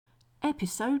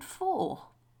episode 4.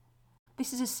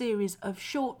 This is a series of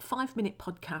short 5-minute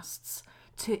podcasts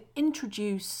to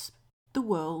introduce the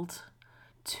world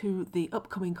to the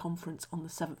upcoming conference on the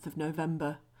 7th of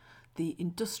November, the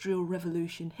Industrial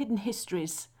Revolution, Hidden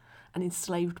Histories and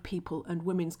Enslaved People and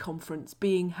Women's Conference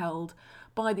being held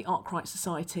by the Arkwright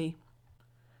Society.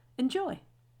 Enjoy!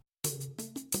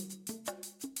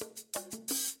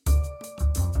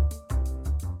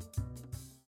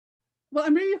 Well,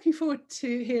 I'm really looking forward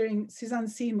to hearing Suzanne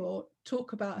Seymour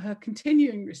talk about her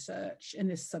continuing research in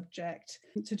this subject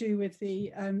to do with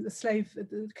the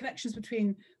connections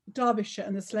between Derbyshire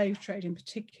and the slave trade in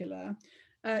particular.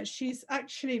 She's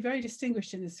actually very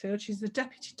distinguished in this field. She's the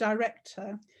Deputy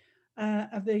Director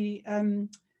of the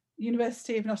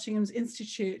University of Nottingham's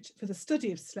Institute for the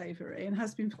Study of Slavery and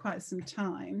has been for quite some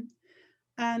time.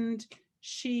 And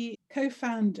she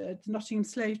co-founded the Nottingham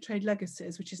Slave Trade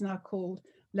Legacies, which is now called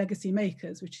Legacy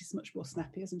Makers, which is much more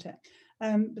snappy, isn't it?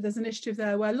 But there's an initiative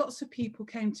there where lots of people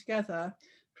came together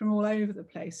from all over the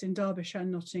place in Derbyshire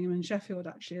and Nottingham and Sheffield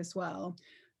actually as well,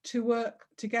 to work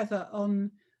together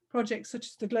on projects such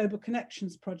as the Global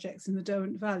Connections projects in the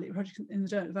Derwent Valley,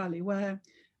 where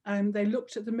they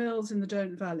looked at the mills in the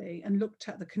Derwent Valley and looked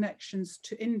at the connections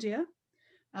to India,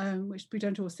 which we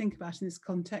don't always think about in this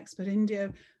context, but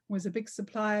India was a big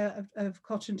supplier of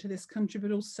cotton to this country,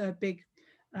 but also a big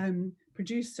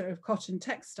producer of cotton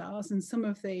textiles, and some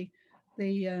of the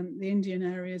Indian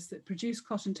areas that produce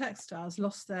cotton textiles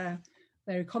lost their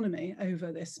economy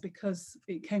over this because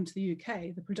it came to the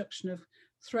UK. The production of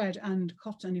thread and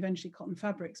cotton, and eventually cotton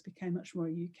fabrics, became much more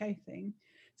a UK thing.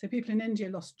 So people in India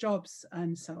lost jobs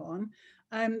and so on.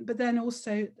 But then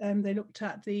also they looked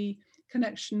at the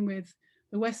connection with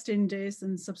the West Indies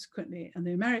and subsequently and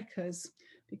the Americas,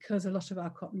 because a lot of our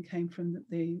cotton came from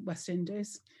the West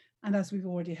Indies. And as we've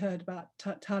already heard about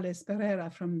Thales Pereira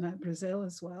from Brazil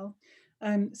as well.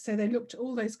 So they looked at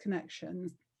all those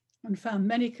connections and found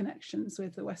many connections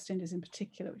with the West Indies in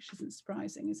particular, which isn't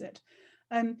surprising, is it?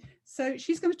 So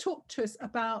she's going to talk to us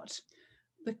about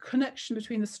the connection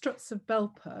between the Strutts of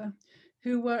Belper,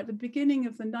 who were at the beginning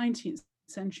of the 19th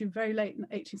century, very late in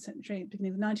the 18th century,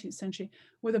 beginning of the 19th century,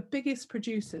 were the biggest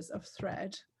producers of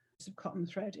thread, of cotton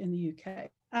thread in the UK.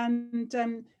 And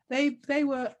they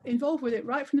were involved with it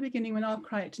right from the beginning when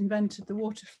Arkwright invented the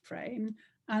water frame.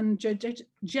 And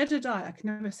Jedediah, I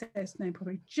can never say his name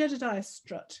properly, Jedediah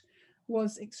Strutt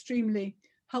was extremely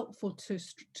helpful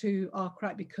to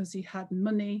Arkwright because he had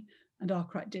money and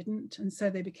Arkwright didn't. And so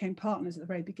they became partners at the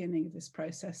very beginning of this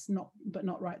process, but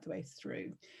not right the way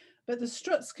through. But the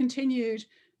Strutts continued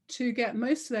to get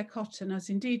most of their cotton, as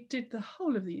indeed did the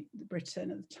whole of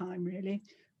Britain at the time, really,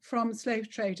 from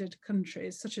slave-traded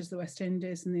countries such as the West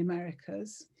Indies and the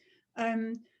Americas.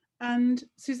 And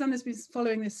Suzanne has been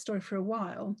following this story for a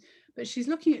while, but she's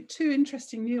looking at two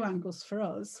interesting new angles for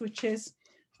us, which is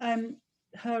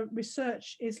her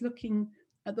research is looking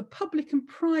at the public and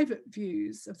private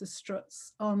views of the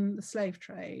Strutts on the slave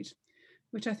trade,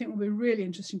 which I think will be really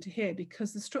interesting to hear,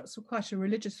 because the Strutts were quite a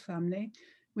religious family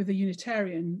with a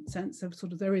Unitarian sense of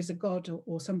sort of there is a God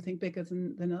or something bigger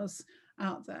than us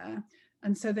out there.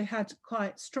 And so they had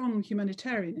quite strong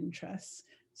humanitarian interests.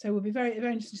 So it will be very,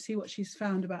 very interesting to see what she's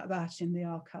found about that in the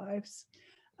archives.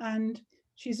 And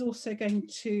she's also going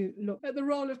to look at the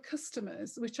role of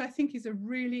customers, which I think is a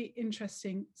really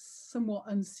interesting, somewhat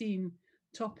unseen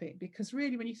topic, because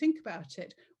really when you think about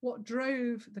it, what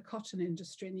drove the cotton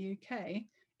industry in the UK,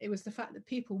 it was the fact that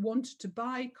people wanted to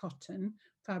buy cotton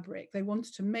fabric. They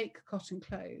wanted to make cotton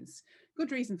clothes.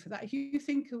 Good reason for that. If you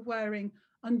think of wearing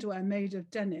underwear made of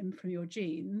denim from your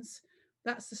jeans,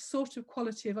 that's the sort of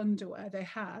quality of underwear they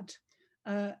had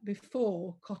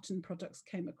before cotton products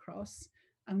came across.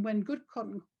 And when good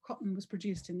cotton was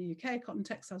produced in the UK, cotton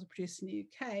textiles were produced in the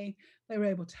UK, they were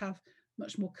able to have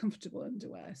much more comfortable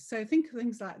underwear. So think of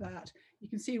things like that. You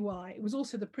can see why. It was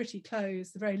also the pretty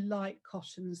clothes, the very light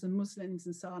cottons and muslins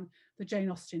and so on, the Jane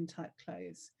Austen type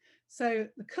clothes. So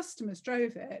the customers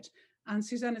drove it. And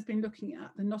Suzanne has been looking at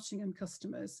the Nottingham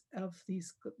customers of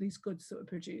these goods that were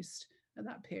produced at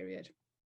that period.